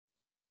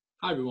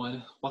Hi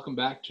everyone, welcome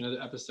back to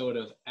another episode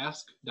of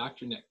Ask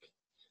Dr. Nick.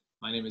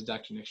 My name is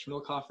Dr. Nick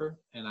Schmidlkoffer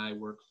and I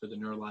work for the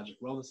Neurologic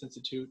Wellness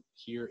Institute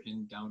here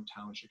in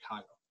downtown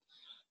Chicago.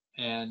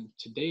 And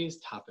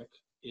today's topic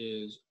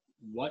is,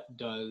 what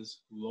does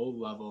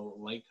low-level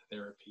light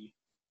therapy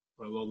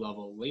or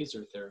low-level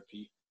laser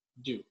therapy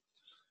do?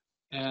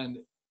 And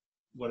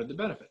what are the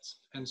benefits?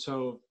 And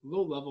so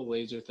low-level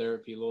laser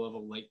therapy,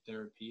 low-level light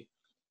therapy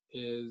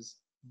is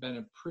been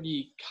a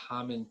pretty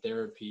common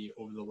therapy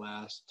over the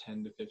last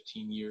 10 to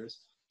 15 years,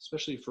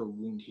 especially for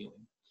wound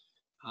healing.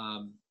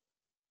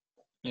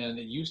 And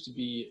it used to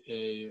be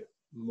a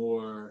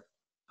more,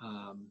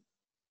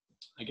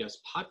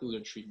 popular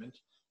treatment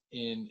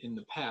in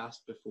the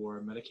past before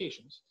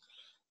medications.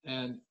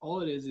 And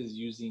all it is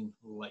using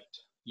light,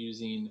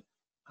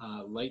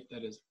 light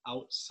that is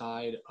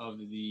outside of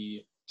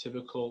the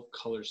typical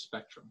color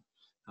spectrum.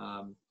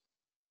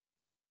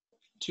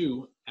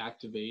 To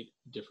activate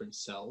different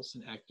cells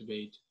and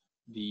activate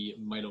the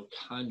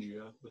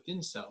mitochondria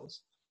within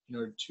cells in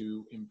order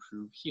to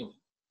improve healing.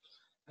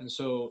 And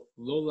so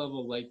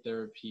low-level light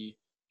therapy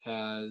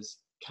has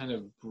kind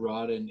of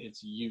broadened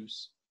its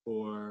use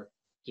for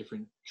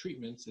different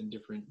treatments and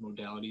different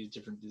modalities,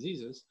 different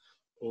diseases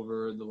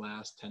over the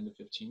last 10 to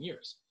 15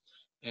 years.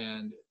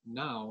 And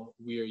now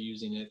we are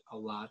using it a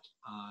lot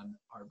on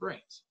our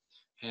brains.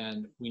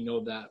 And we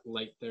know that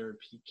light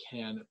therapy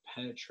can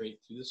penetrate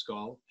through the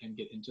skull and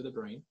get into the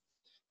brain,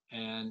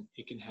 and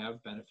it can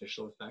have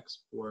beneficial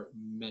effects for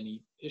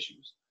many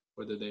issues,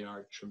 whether they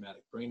are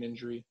traumatic brain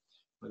injury,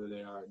 whether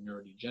they are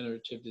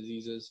neurodegenerative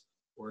diseases,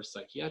 or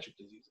psychiatric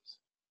diseases.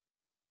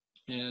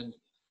 And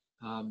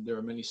there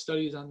are many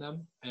studies on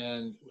them,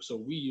 and so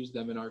we use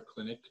them in our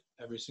clinic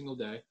every single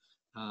day.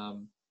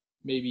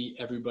 Maybe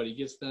everybody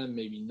gets them,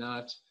 maybe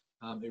not.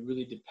 It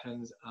really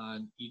depends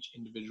on each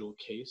individual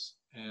case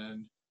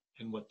and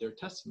what their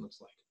testing looks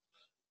like.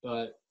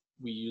 But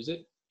we use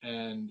it,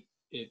 and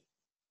it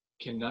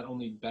can not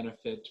only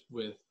benefit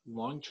with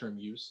long-term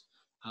use,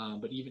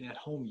 but even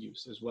at-home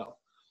use as well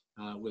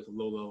with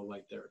low-level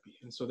light therapy.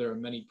 And so there are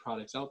many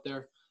products out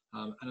there,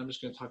 and I'm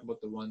just going to talk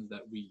about the ones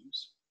that we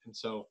use. And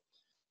so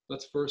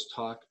let's first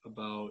talk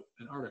about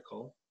an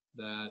article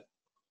that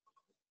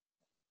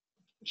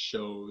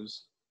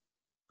shows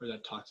or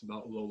that talks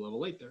about low-level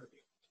light therapy.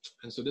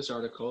 And so this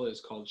article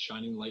is called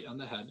Shining Light on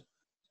the Head,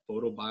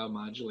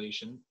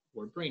 Photobiomodulation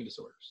for Brain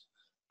Disorders.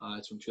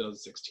 It's from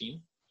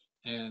 2016.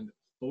 And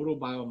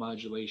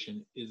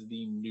photobiomodulation is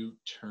the new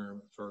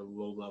term for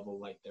low-level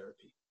light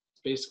therapy.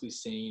 It's basically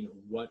saying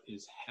what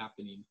is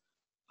happening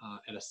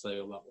at a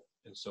cellular level.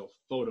 And so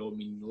photo,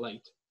 meaning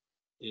light,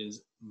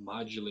 is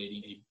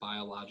modulating a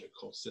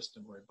biological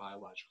system or a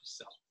biological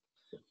cell.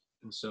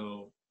 And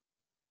so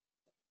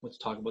let's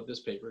talk about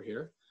this paper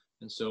here.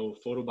 And so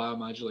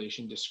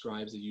photobiomodulation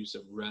describes the use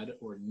of red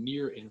or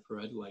near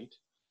infrared light.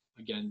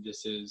 Again,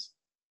 this is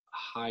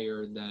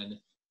higher than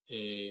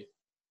a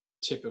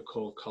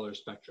typical color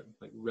spectrum.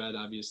 Like red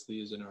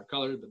obviously is in our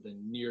color, but the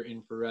near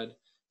infrared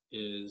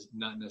is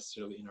not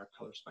necessarily in our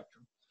color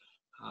spectrum.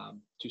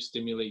 To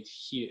stimulate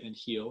and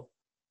heal,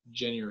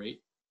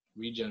 generate,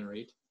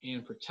 regenerate,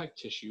 and protect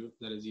tissue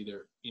that is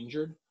either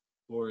injured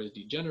or is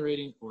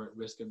degenerating or at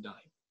risk of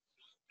dying.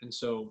 And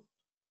so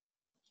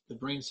the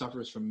brain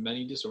suffers from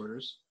many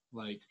disorders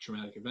like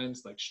traumatic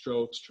events like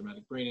strokes,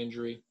 traumatic brain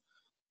injury,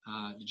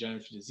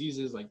 degenerative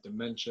diseases like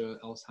dementia,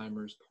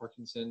 Alzheimer's,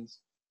 Parkinson's,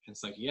 and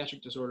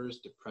psychiatric disorders,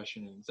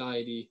 depression and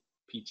anxiety,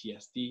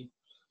 PTSD.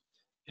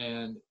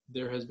 And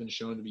there has been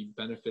shown to be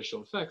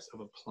beneficial effects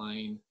of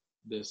applying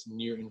this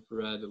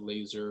near-infrared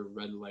laser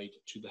red light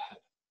to the head.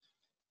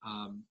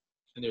 And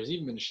there's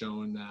even been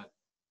shown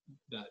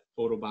that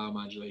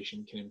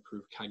photobiomodulation can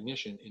improve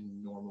cognition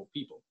in normal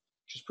people,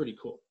 which is pretty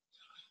cool.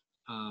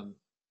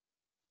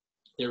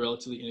 They're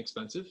relatively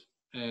inexpensive,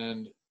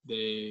 and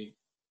they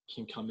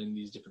can come in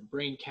these different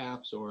brain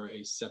caps or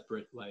a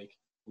separate like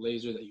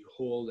laser that you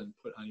hold and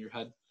put on your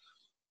head.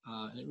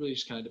 And it really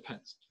just kind of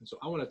depends. And so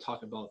I want to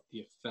talk about the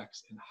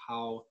effects and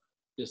how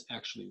this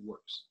actually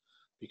works,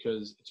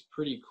 because it's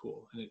pretty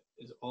cool, and it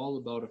is all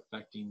about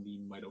affecting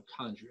the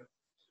mitochondria,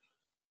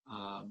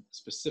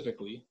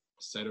 specifically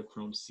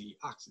cytochrome C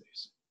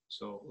oxidase.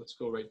 So let's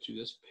go right to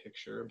this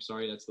picture. I'm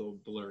sorry, that's a little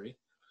blurry.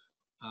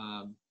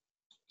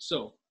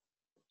 So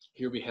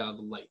here we have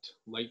light.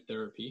 Light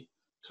therapy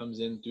comes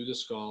in through the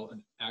skull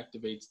and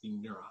activates the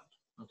neuron,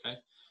 okay?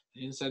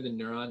 And inside the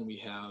neuron, we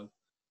have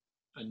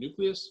a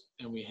nucleus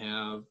and we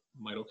have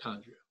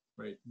mitochondria,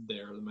 right?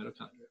 There are the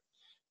mitochondria.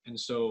 And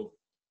so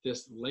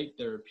this light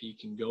therapy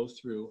can go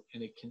through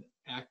and it can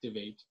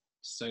activate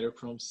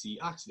cytochrome C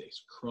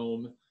oxidase,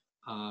 chrome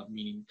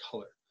meaning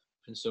color.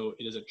 And so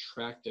it is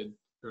attracted,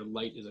 or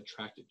light is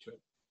attracted to it.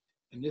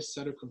 And this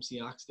cytochrome C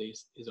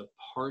oxidase is a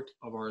part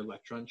of our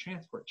electron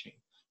transport chain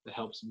that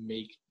helps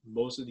make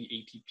most of the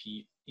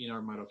ATP in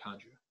our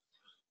mitochondria.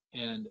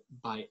 And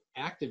by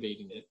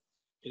activating it,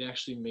 it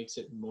actually makes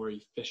it more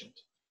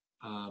efficient.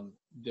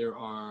 There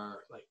are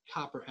like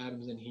copper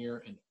atoms in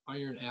here and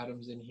iron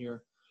atoms in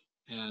here.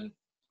 And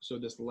so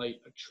this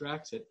light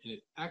attracts it and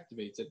it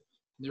activates it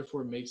and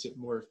therefore makes it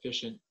more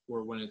efficient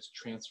for when it's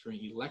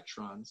transferring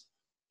electrons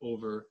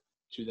over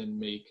to then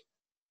make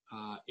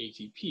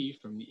ATP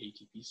from the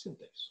ATP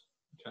synthase,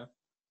 okay?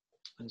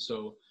 And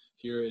so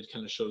here it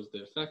kind of shows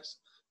the effects.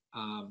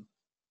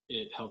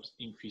 It helps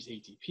increase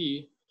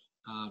ATP.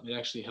 It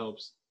actually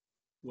helps,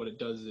 what it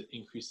does is it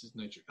increases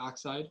nitric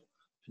oxide,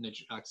 and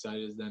nitric oxide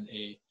is then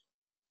a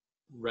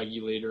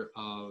regulator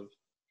of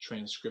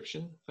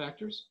transcription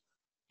factors,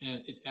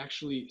 and it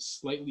actually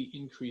slightly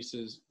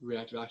increases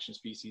reactive oxygen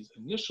species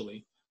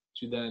initially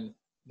to then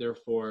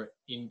therefore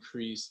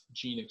increase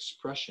gene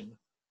expression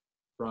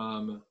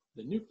from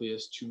the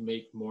nucleus to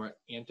make more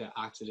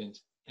antioxidant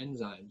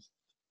enzymes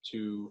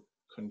to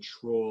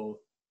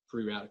control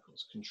free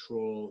radicals,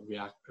 control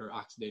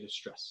oxidative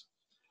stress.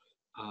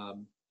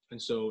 And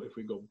so if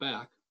we go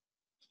back,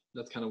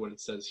 that's kind of what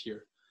it says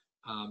here.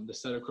 The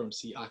cytochrome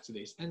C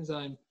oxidase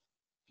enzyme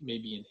may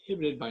be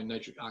inhibited by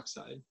nitric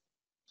oxide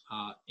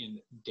in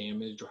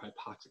damaged or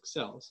hypoxic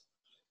cells,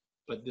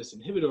 but this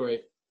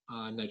inhibitory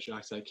nitric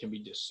oxide can be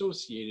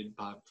dissociated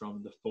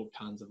from the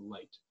photons of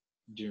light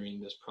during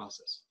this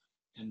process.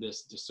 And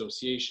this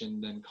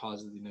dissociation then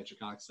causes the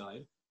nitric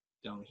oxide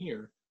down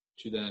here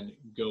to then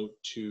go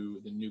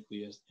to the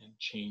nucleus and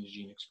change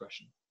gene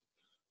expression.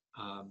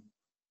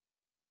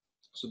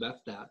 So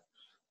that's that.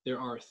 There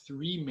are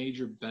three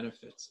major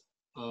benefits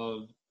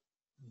of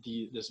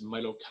this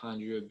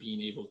mitochondria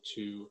being able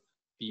to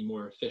be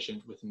more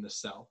efficient within the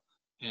cell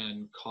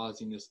and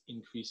causing this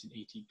increase in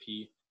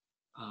ATP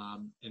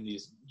and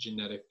these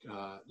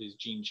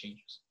gene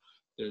changes.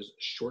 There's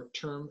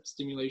short-term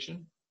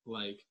stimulation,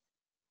 like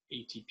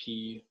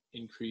ATP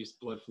increase,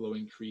 blood flow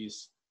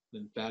increase,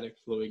 lymphatic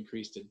flow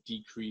increase to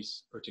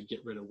decrease or to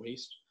get rid of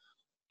waste,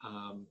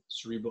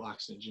 cerebral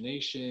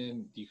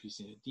oxygenation,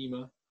 decreasing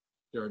edema.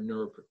 There are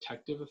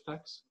neuroprotective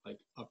effects like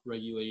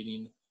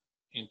upregulating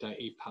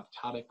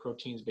anti-apoptotic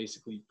proteins,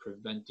 basically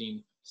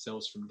preventing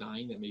cells from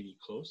dying that may be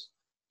close,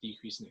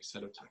 decreasing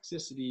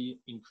excitotoxicity,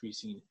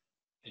 increasing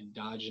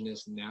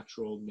endogenous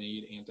natural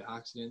made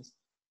antioxidants,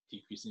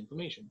 decreasing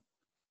inflammation.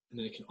 And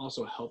then it can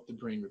also help the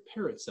brain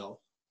repair itself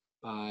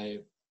by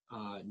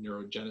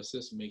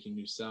neurogenesis, making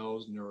new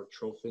cells,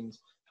 neurotrophins,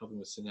 helping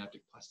with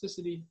synaptic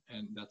plasticity,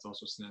 and that's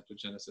also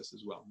synaptogenesis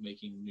as well,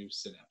 making new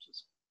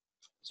synapses.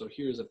 So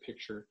here's a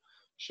picture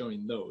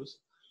showing those.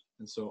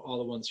 And so all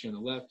the ones here on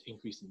the left,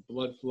 increasing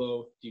blood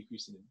flow,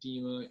 decreasing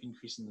edema,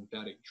 increasing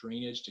lymphatic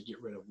drainage to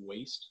get rid of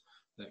waste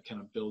that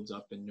kind of builds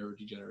up in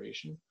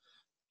neurodegeneration,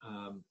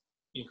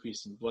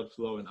 increasing blood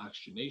flow and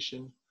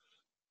oxygenation,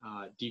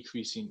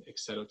 decreasing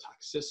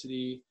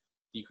excitotoxicity,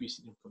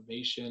 decreasing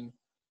inflammation,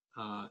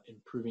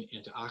 improving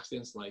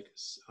antioxidants like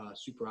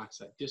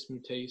superoxide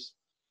dismutase,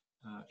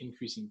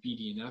 increasing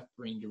BDNF,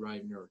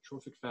 brain-derived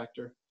neurotrophic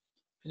factor,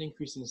 and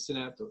increasing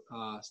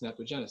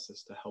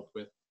synaptogenesis to help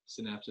with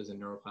synapses and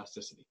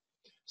neuroplasticity.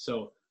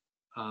 So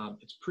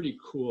it's pretty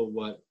cool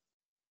what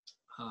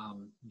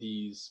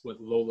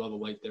low-level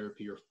light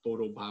therapy or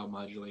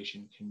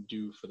photobiomodulation can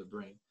do for the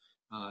brain,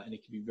 and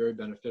it can be very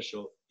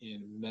beneficial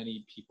in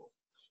many people.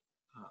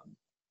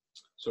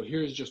 So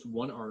here's just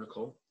one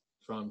article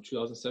from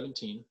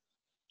 2017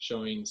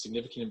 showing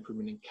significant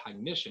improvement in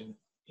cognition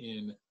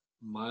in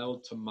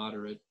mild to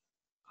moderate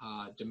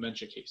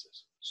dementia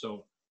cases.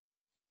 So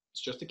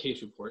it's just a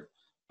case report,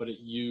 but it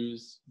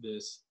used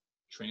this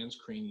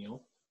transcranial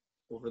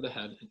over the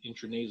head and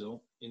intranasal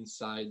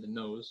inside the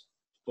nose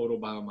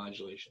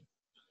photobiomodulation.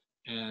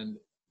 And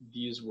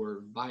these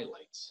were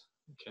lights,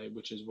 okay,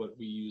 which is what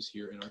we use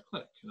here in our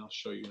clinic, and I'll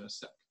show you in a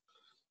sec.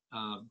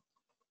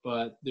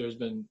 But there's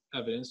been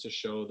evidence to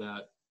show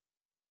that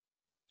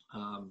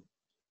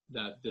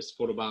that this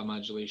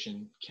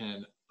photobiomodulation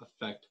can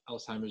affect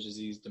Alzheimer's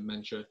disease,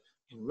 dementia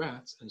in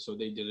rats, and so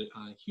they did it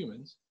on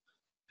humans.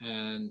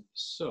 And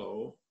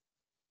so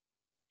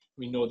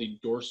we know the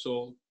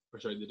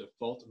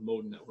default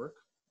mode network,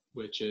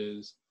 which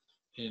is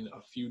in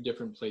a few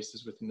different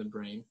places within the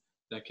brain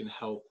that can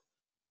help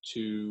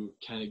to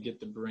kind of get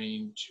the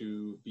brain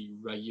to be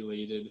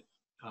regulated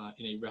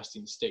in a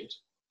resting state,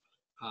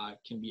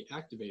 can be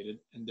activated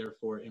and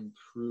therefore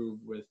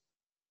improve with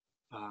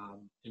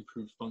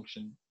improved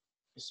function,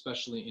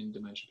 especially in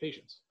dementia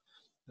patients.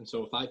 And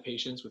so 5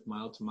 patients with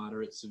mild to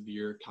moderate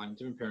severe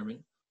cognitive impairment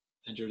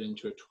entered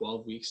into a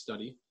 12-week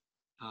study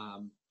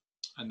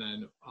and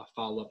then a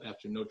follow-up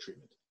after no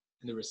treatment.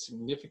 And there was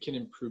significant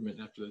improvement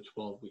after the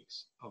 12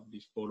 weeks of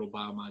the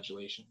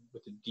photobiomodulation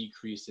with a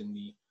decrease in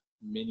the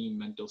mini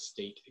mental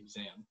state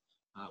exam,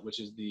 which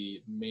is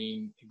the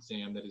main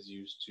exam that is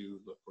used to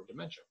look for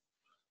dementia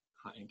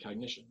and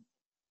cognition.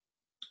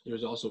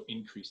 There's also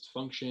increased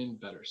function,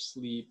 better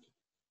sleep,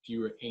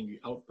 fewer angry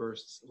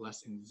outbursts,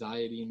 less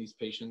anxiety in these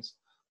patients,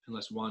 and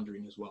less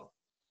wandering as well.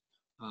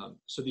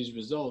 So these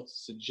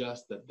results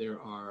suggest that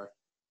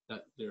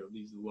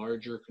these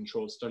larger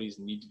controlled studies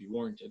need to be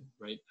warranted,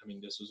 right? I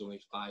mean, this was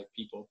only 5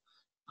 people,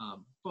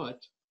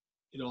 but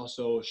it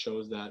also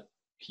shows that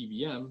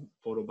PBM,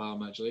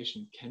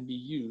 photobiomodulation, can be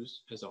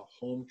used as a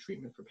home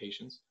treatment for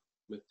patients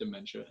with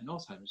dementia and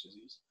Alzheimer's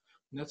disease.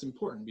 And that's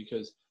important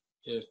because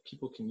if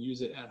people can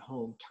use it at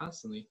home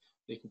constantly,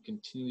 they can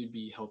continually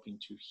be helping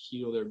to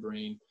heal their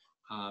brain,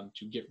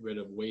 to get rid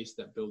of waste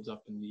that builds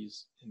up in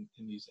these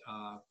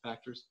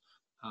factors,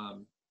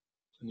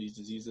 in these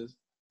diseases,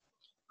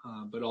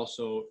 but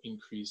also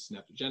increase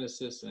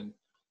synaptogenesis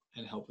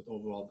and help with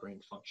overall brain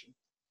function.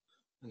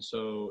 And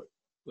so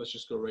let's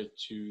just go right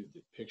to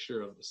the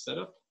picture of the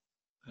setup,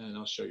 and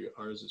I'll show you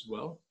ours as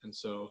well. And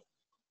so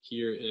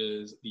here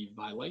is the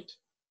Vilite,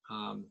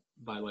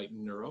 Vilite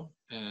Neuro,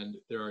 and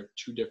there are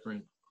two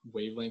different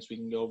wavelengths we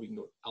can go. We can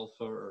go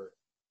alpha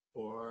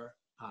or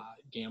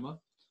gamma,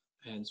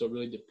 and so it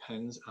really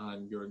depends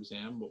on your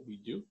exam what we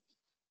do,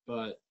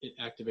 but it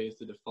activates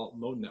the default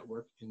mode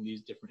network in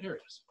these different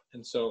areas.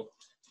 And so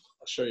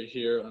I'll show you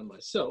here on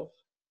myself.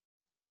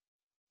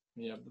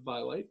 We have the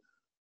Vilite,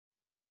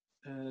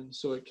 and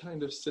so it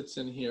kind of sits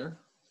in here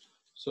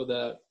so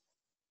that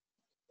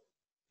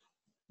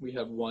we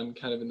have one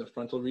kind of in the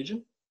frontal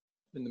region,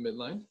 in the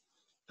midline,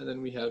 and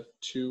then we have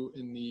two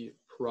in the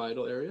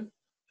parietal area,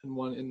 and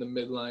one in the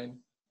midline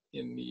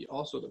in the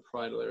also the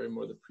parietal area,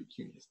 more the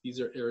precuneus. These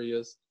are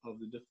areas of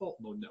the default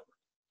mode network.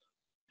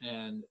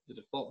 And the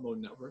default mode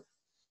network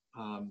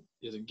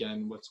is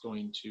again what's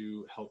going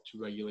to help to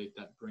regulate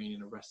that brain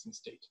in a resting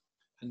state.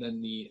 And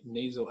then the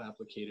nasal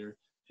applicator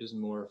is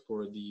more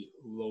for the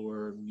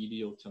lower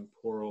medial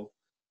temporal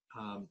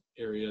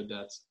area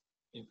that's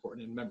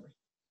important in memory,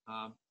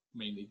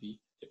 mainly the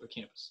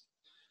hippocampus.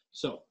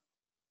 So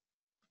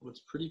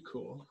what's pretty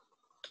cool,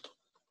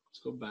 let's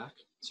go back.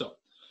 So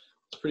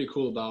what's pretty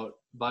cool about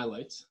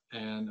Vilites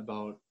and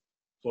about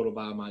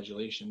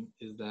photobiomodulation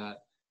is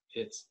that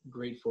it's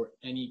great for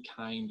any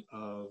kind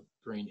of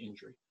brain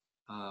injury,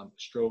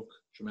 stroke,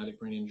 traumatic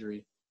brain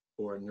injury,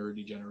 or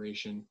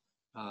neurodegeneration,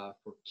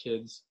 for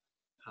kids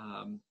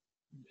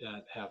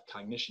that have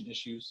cognition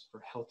issues,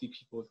 for healthy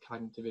people with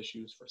cognitive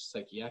issues, for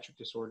psychiatric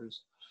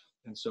disorders.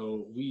 And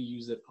so we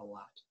use it a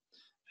lot.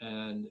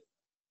 And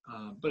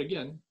but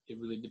again, it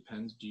really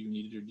depends. Do you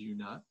need it or do you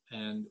not?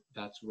 And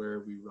that's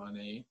where we run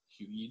a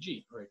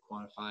QEEG, or a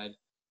quantified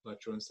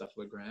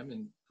electroencephalogram,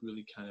 and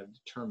really kind of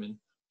determine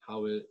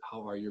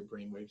how are your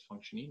brainwaves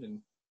functioning and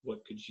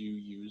what could you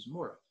use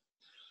more of.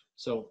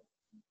 So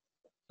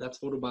that's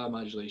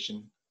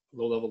photobiomodulation,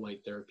 low-level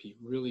light therapy,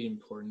 really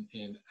important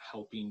in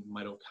helping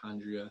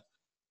mitochondria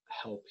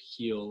help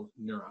heal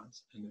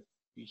neurons. And if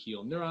we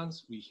heal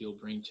neurons, we heal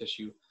brain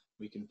tissue,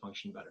 we can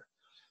function better.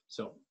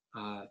 So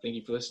thank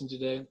you for listening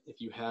today. If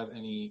you have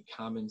any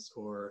comments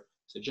or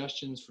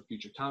suggestions for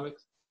future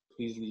topics,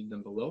 please leave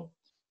them below.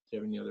 If you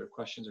have any other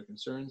questions or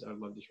concerns, I'd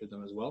love to hear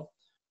them as well.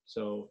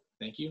 So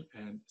thank you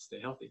and stay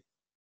healthy.